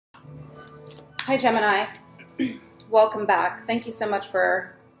Hi Gemini, welcome back. Thank you so much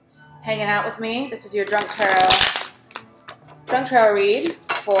for hanging out with me. This is your Drunk Tarot read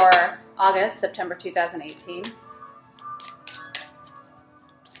for August, September 2018.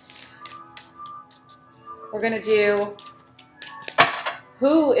 We're going to do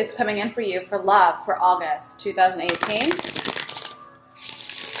who is coming in for you for love for August 2018.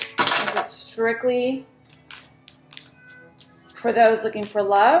 This is strictly for those looking for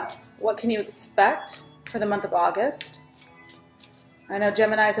love. What can you expect for the month of August? I know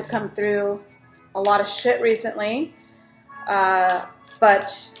Geminis have come through a lot of shit recently,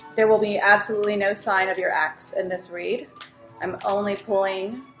 but there will be absolutely no sign of your ex in this read. I'm only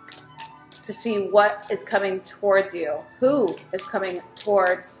pulling to see what is coming towards you. Who is coming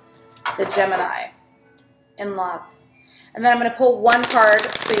towards the Gemini in love? And then I'm going to pull one card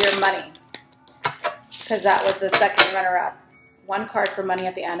for your money, because that was the second runner-up. One card for money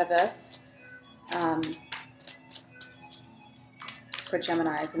at the end of this for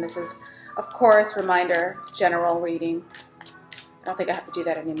Geminis. And this is, of course, reminder, general reading. I don't think I have to do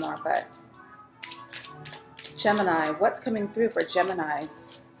that anymore, but Gemini, what's coming through for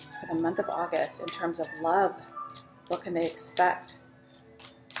Geminis for the month of August in terms of love? What can they expect?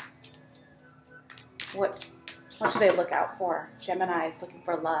 What should they look out for? Geminis looking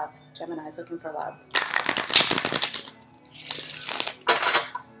for love. Geminis looking for love.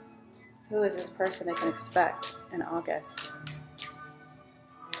 Who is this person they can expect in August?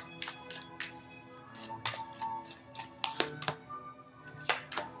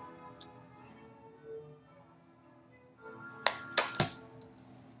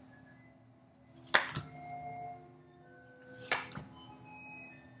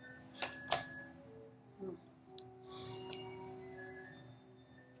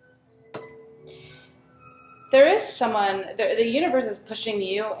 There is someone, the universe is pushing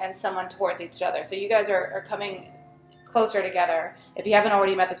you and someone towards each other. So you guys are coming closer together. If you haven't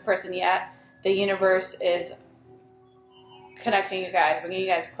already met this person yet, the universe is connecting you guys, bringing you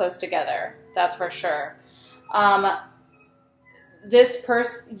guys close together. That's for sure. This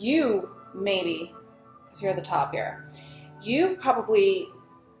person, you maybe, because you're at the top here, you probably...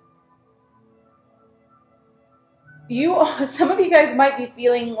 some of you guys might be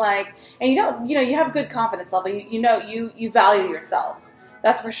feeling like, and you have good confidence level. You value yourselves.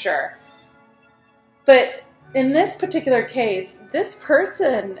 That's for sure. But in this particular case, this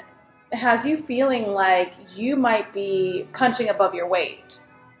person has you feeling like you might be punching above your weight.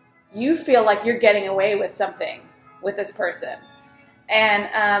 You feel like you're getting away with something with this person,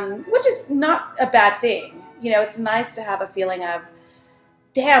 and which is not a bad thing. It's nice to have a feeling of,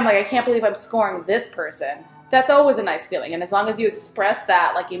 damn, like I can't believe I'm scoring this person. That's always a nice feeling. And as long as you express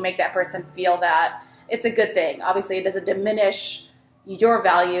that, like you make that person feel that, it's a good thing. Obviously, it doesn't diminish your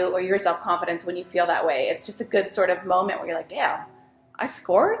value or your self-confidence when you feel that way. It's just a good sort of moment where you're like, damn, I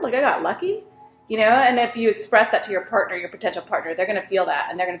scored? Like I got lucky? And if you express that to your partner, your potential partner, they're going to feel that,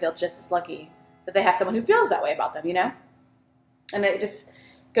 and they're going to feel just as lucky that they have someone who feels that way about them, And it just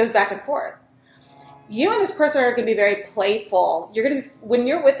goes back and forth. You and this person are going to be very playful. When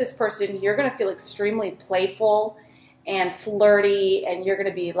you're with this person, you're going to feel extremely playful and flirty, and you're going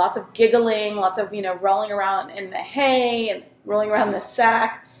to be lots of giggling, lots of, rolling around in the hay and rolling around in the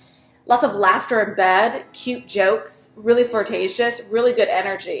sack, lots of laughter in bed, cute jokes, really flirtatious, really good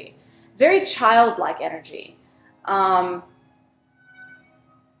energy, very childlike energy.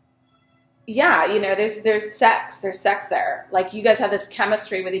 Yeah, there's sex there. Like you guys have this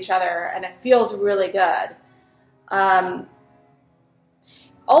chemistry with each other, and it feels really good.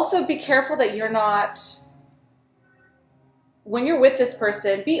 Also, be careful that you're not, when you're with this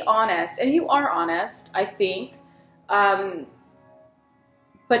person, be honest, and you are honest, I think. But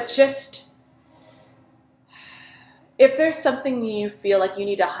just, if there's something you feel like you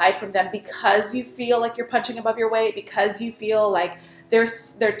need to hide from them because you feel like you're punching above your weight, because you feel like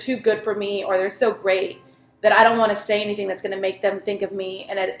they're too good for me, or they're so great that I don't want to say anything that's going to make them think of me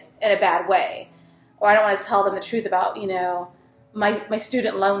in a bad way, or I don't want to tell them the truth about my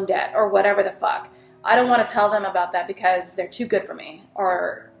student loan debt or whatever the fuck. I don't want to tell them about that because they're too good for me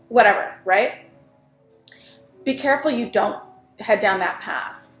or whatever, right? Be careful you don't head down that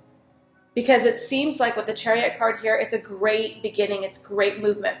path, because it seems like with the Chariot card here, it's a great beginning, it's great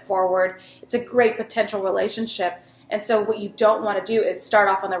movement forward, it's a great potential relationship. And so what you don't want to do is start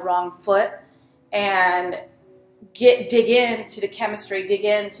off on the wrong foot and dig into the chemistry, dig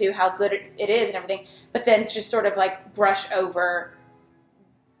into how good it is and everything, but then just sort of like brush over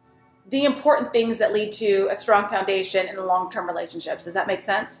the important things that lead to a strong foundation in long-term relationships. Does that make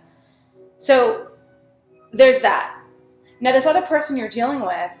sense? So there's that. Now, this other person you're dealing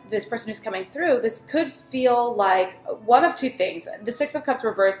with, this person who's coming through, this could feel like one of two things. The Six of Cups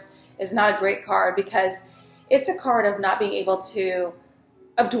reverse is not a great card because it's a card of not being able to,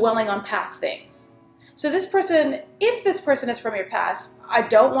 of dwelling on past things. So this person, if this person is from your past, I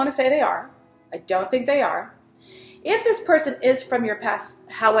don't want to say they are. I don't think they are. If this person is from your past,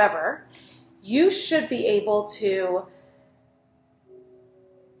 however, you should be able to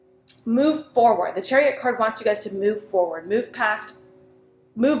move forward. The Chariot card wants you guys to move forward, move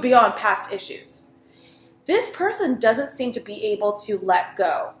beyond past issues. This person doesn't seem to be able to let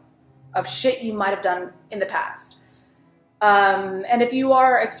go of shit you might have done in the past. And if you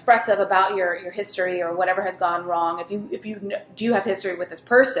are expressive about your history or whatever has gone wrong, if you do have history with this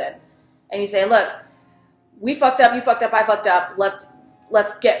person, and you say, look, we fucked up, you fucked up, I fucked up,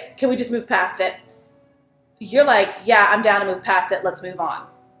 can we just move past it? You're like, yeah, I'm down to move past it, let's move on.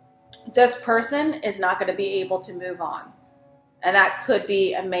 This person is not going to be able to move on. And that could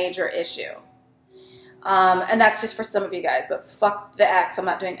be a major issue. And that's just for some of you guys, but fuck the X. I'm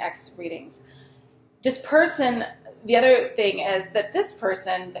not doing X readings. This person, the other thing is that this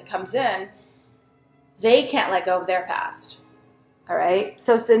person that comes in, they can't let go of their past. All right?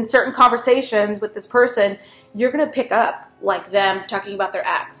 So in certain conversations with this person, you're going to pick up like them talking about their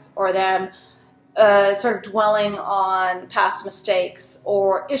ex or them sort of dwelling on past mistakes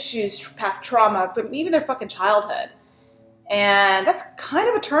or issues, past trauma from even their fucking childhood. And that's kind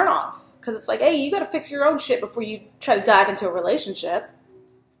of a turnoff because it's like, hey, you got to fix your own shit before you try to dive into a relationship,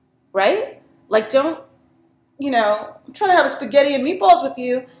 right? Like, don't, I'm trying to have a spaghetti and meatballs with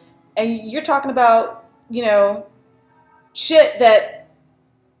you and you're talking about, shit that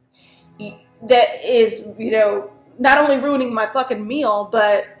is, not only ruining my fucking meal,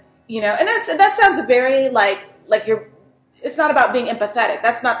 but and that sounds very like it's not about being empathetic.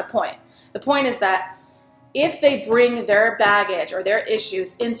 That's not the point. The point is that if they bring their baggage or their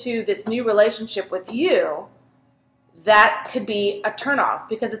issues into this new relationship with you, that could be a turnoff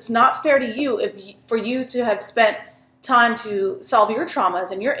because it's not fair to you for you to have spent time to solve your traumas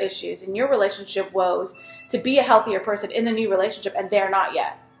and your issues and your relationship woes to be a healthier person in a new relationship and they're not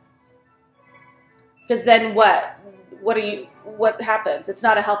yet. Because then what happens? It's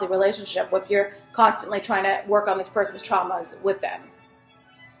not a healthy relationship if you're constantly trying to work on this person's traumas with them.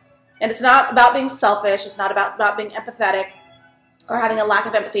 And it's not about being selfish. It's not about not being empathetic or having a lack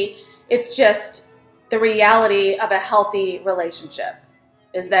of empathy. It's just the reality of a healthy relationship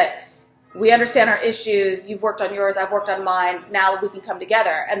is that we understand our issues. You've worked on yours. I've worked on mine. Now we can come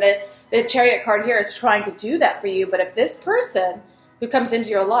together. And the Chariot card here is trying to do that for you. But if this person who comes into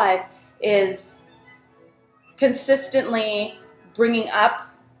your life is consistently bringing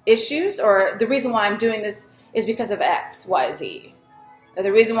up issues, or the reason why I'm doing this is because of X, Y, Z, or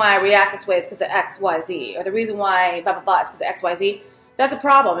the reason why I react this way is because of X, Y, Z, or the reason why blah, blah, blah is because of X, Y, Z, that's a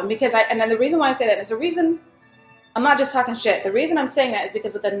problem. And then the reason why I say that is the reason I'm not just talking shit. The reason I'm saying that is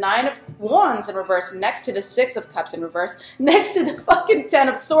because with the 9 of Wands in reverse, next to the 6 of Cups in reverse, next to the fucking 10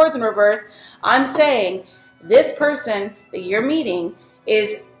 of Swords in reverse, I'm saying this person that you're meeting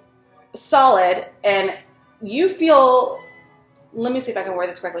is solid and you feel, let me see if I can word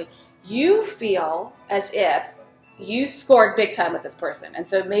this correctly. You feel as if you scored big time with this person. And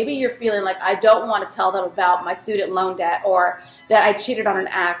so maybe you're feeling like, I don't want to tell them about my student loan debt, or that I cheated on an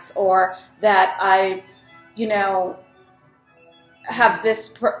ex, or that I, have this,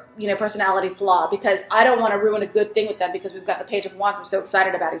 personality flaw, because I don't want to ruin a good thing with them because we've got the Page of Wands. We're so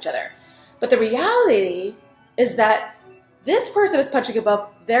excited about each other. But the reality is that this person is punching above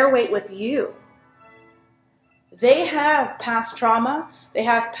their weight with you. They have past trauma. They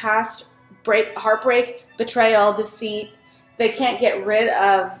have past heartbreak, betrayal, deceit. They can't get rid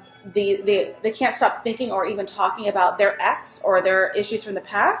of they can't stop thinking or even talking about their ex or their issues from the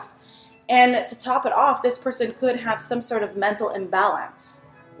past. And to top it off, this person could have some sort of mental imbalance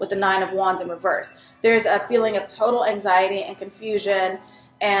with the 9 of Wands in reverse. There's a feeling of total anxiety and confusion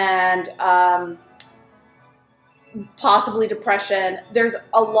and possibly depression. There's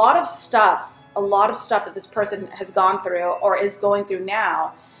a lot of stuff that this person has gone through or is going through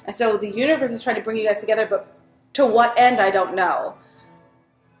now. And so the universe is trying to bring you guys together, but to what end, I don't know.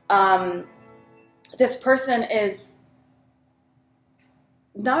 This person is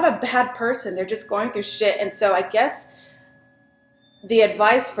not a bad person. They're just going through shit. And so I guess the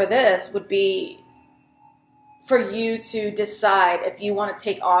advice for this would be for you to decide if you want to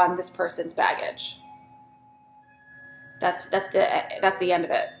take on this person's baggage. That's the end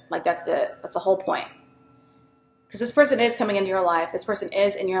of it. Like that's the whole point. Because this person is coming into your life. This person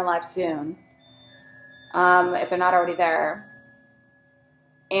is in your life soon. If they're not already there.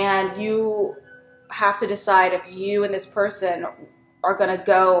 And you have to decide if you and this person are going to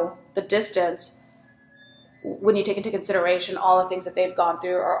go the distance when you take into consideration all the things that they've gone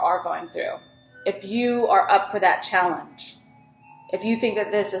through or are going through. If you are up for that challenge, if you think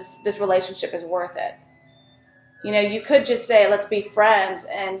that this relationship is worth it. You know, you could just say, let's be friends,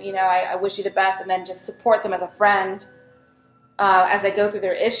 and, you know, I wish you the best, and then just support them as a friend as they go through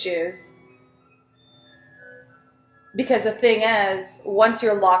their issues. Because the thing is, once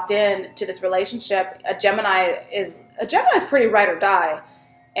you're locked in to this relationship, a Gemini is pretty ride or die.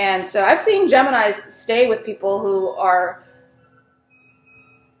 And so I've seen Geminis stay with people who are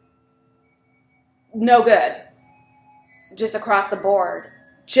no good, just across the board,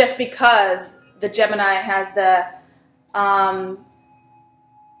 just because the Gemini has the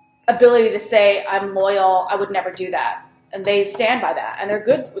ability to say, I'm loyal, I would never do that. And they stand by that, and they're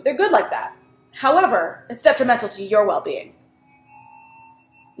good like that. However, it's detrimental to your well-being.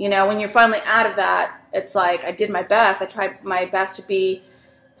 You know, when you're finally out of that, it's like, I did my best. I tried my best to be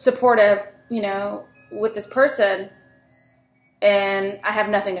supportive, you know, with this person, and I have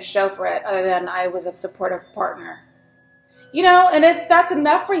nothing to show for it other than I was a supportive partner. You know, and if that's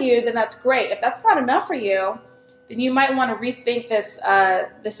enough for you, then that's great. If that's not enough for you, then you might want to rethink this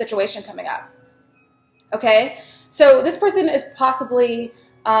situation coming up. Okay? So this person is possibly,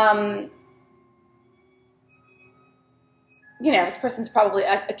 you know, this person's probably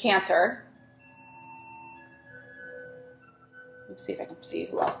a Cancer. Let's see if I can see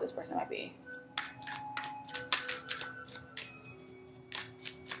who else this person might be.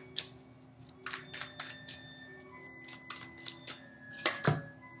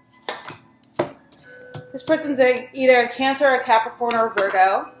 This person's either a Cancer, a Capricorn, or a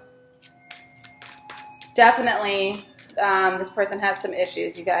Virgo. Definitely, this person has some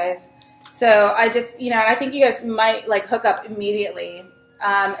issues, you guys. So I just, you know, I think you guys might like hook up immediately.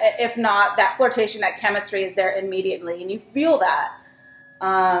 If not, that flirtation, that chemistry is there immediately, and you feel that.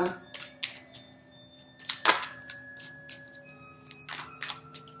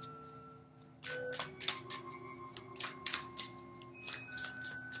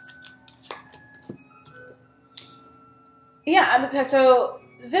 Yeah, because so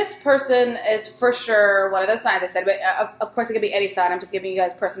this person is for sure one of those signs I said, but of course it could be any sign. I'm just giving you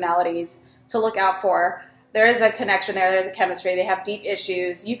guys personalities to look out for. There is a connection there. There's a chemistry. They have deep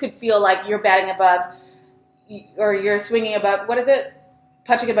issues. You could feel like you're batting above, or you're swinging above, what is it?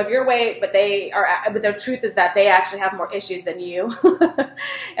 Punching above your weight, but but the truth is that they actually have more issues than you.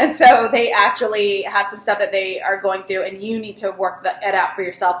 And so they actually have some stuff that they are going through, and you need to work it out for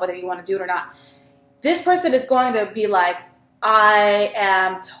yourself, whether you want to do it or not. This person is going to be like, I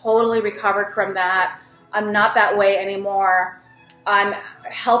am totally recovered from that. I'm not that way anymore. I'm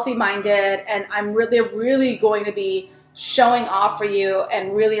healthy-minded, and I'm really going to be showing off for you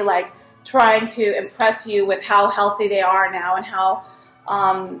and really like trying to impress you with how healthy they are now and how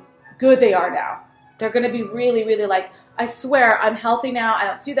good they are now. They're going to be really like, I swear I'm healthy now. I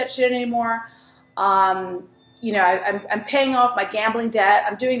don't do that shit anymore. You know, I'm paying off my gambling debt.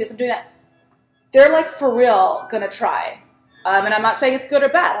 I'm doing this, I'm doing that. They're like for real going to try. And I'm not saying it's good or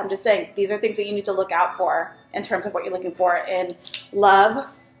bad. I'm just saying these are things that you need to look out for in terms of what you're looking for in love,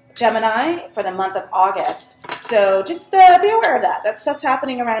 Gemini, for the month of August. So just be aware of that. That's stuff's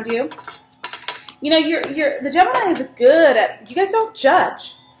happening around you. You know, the Gemini is good at, you guys don't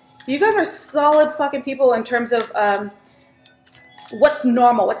judge. You guys are solid fucking people in terms of what's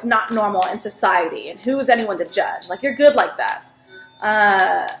normal, what's not normal in society, and who is anyone to judge. Like, you're good like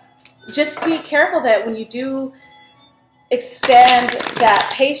that. Just be careful that when you do extend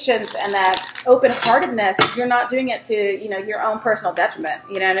that patience and that open-heartedness, you're not doing it to, you know, your own personal detriment.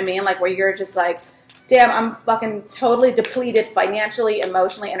 You know what I mean? Like, where you're just like, damn, I'm fucking totally depleted financially,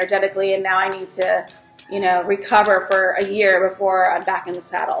 emotionally, energetically, and now I need to, you know, recover for a year before I'm back in the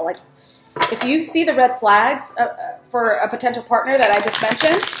saddle. Like, if you see the red flags for a potential partner that I just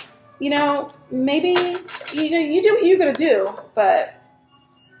mentioned, you know, maybe, you know, you do what you're going to do, but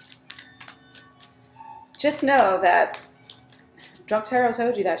just know that Drunk Tarot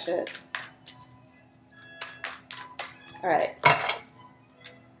told you that shit. All right.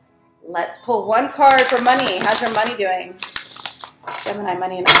 Let's pull one card for money. How's your money doing? Gemini,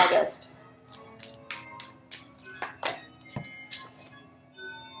 money in August.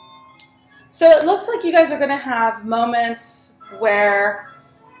 So it looks like you guys are going to have moments where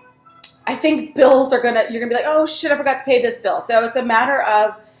I think bills are you're going to be like, oh shit, I forgot to pay this bill. So it's a matter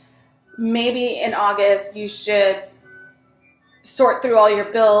of maybe in August you should sort through all your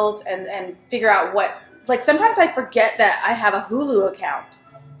bills and figure out what, like sometimes I forget that I have a Hulu account,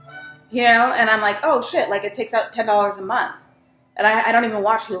 you know, and I'm like, oh shit, like it takes out $10 a month and I don't even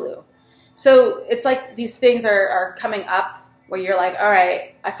watch Hulu. So it's like these things are coming up where you're like, all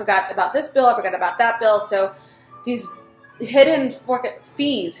right, I forgot about this bill, I forgot about that bill. So these hidden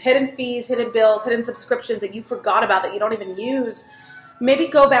fees, hidden bills, hidden subscriptions that you forgot about that you don't even use, maybe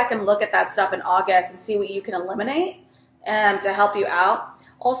go back and look at that stuff in August and see what you can eliminate to help you out.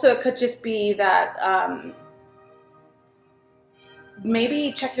 Also, it could just be that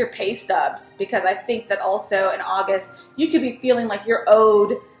maybe check your pay stubs, because I think that also in August, you could be feeling like you're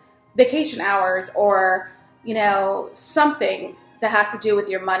owed vacation hours or, you know, something that has to do with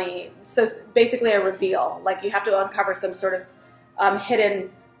your money. So basically a reveal, like you have to uncover some sort of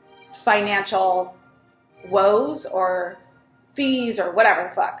hidden financial woes or fees or whatever the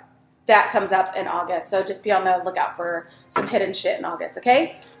fuck that comes up in August. So just be on the lookout for some hidden shit in August,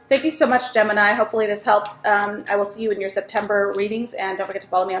 okay? Thank you so much, Gemini. Hopefully this helped. I will see you in your September readings, and don't forget to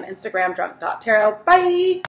follow me on Instagram, drunk.tarot. Bye!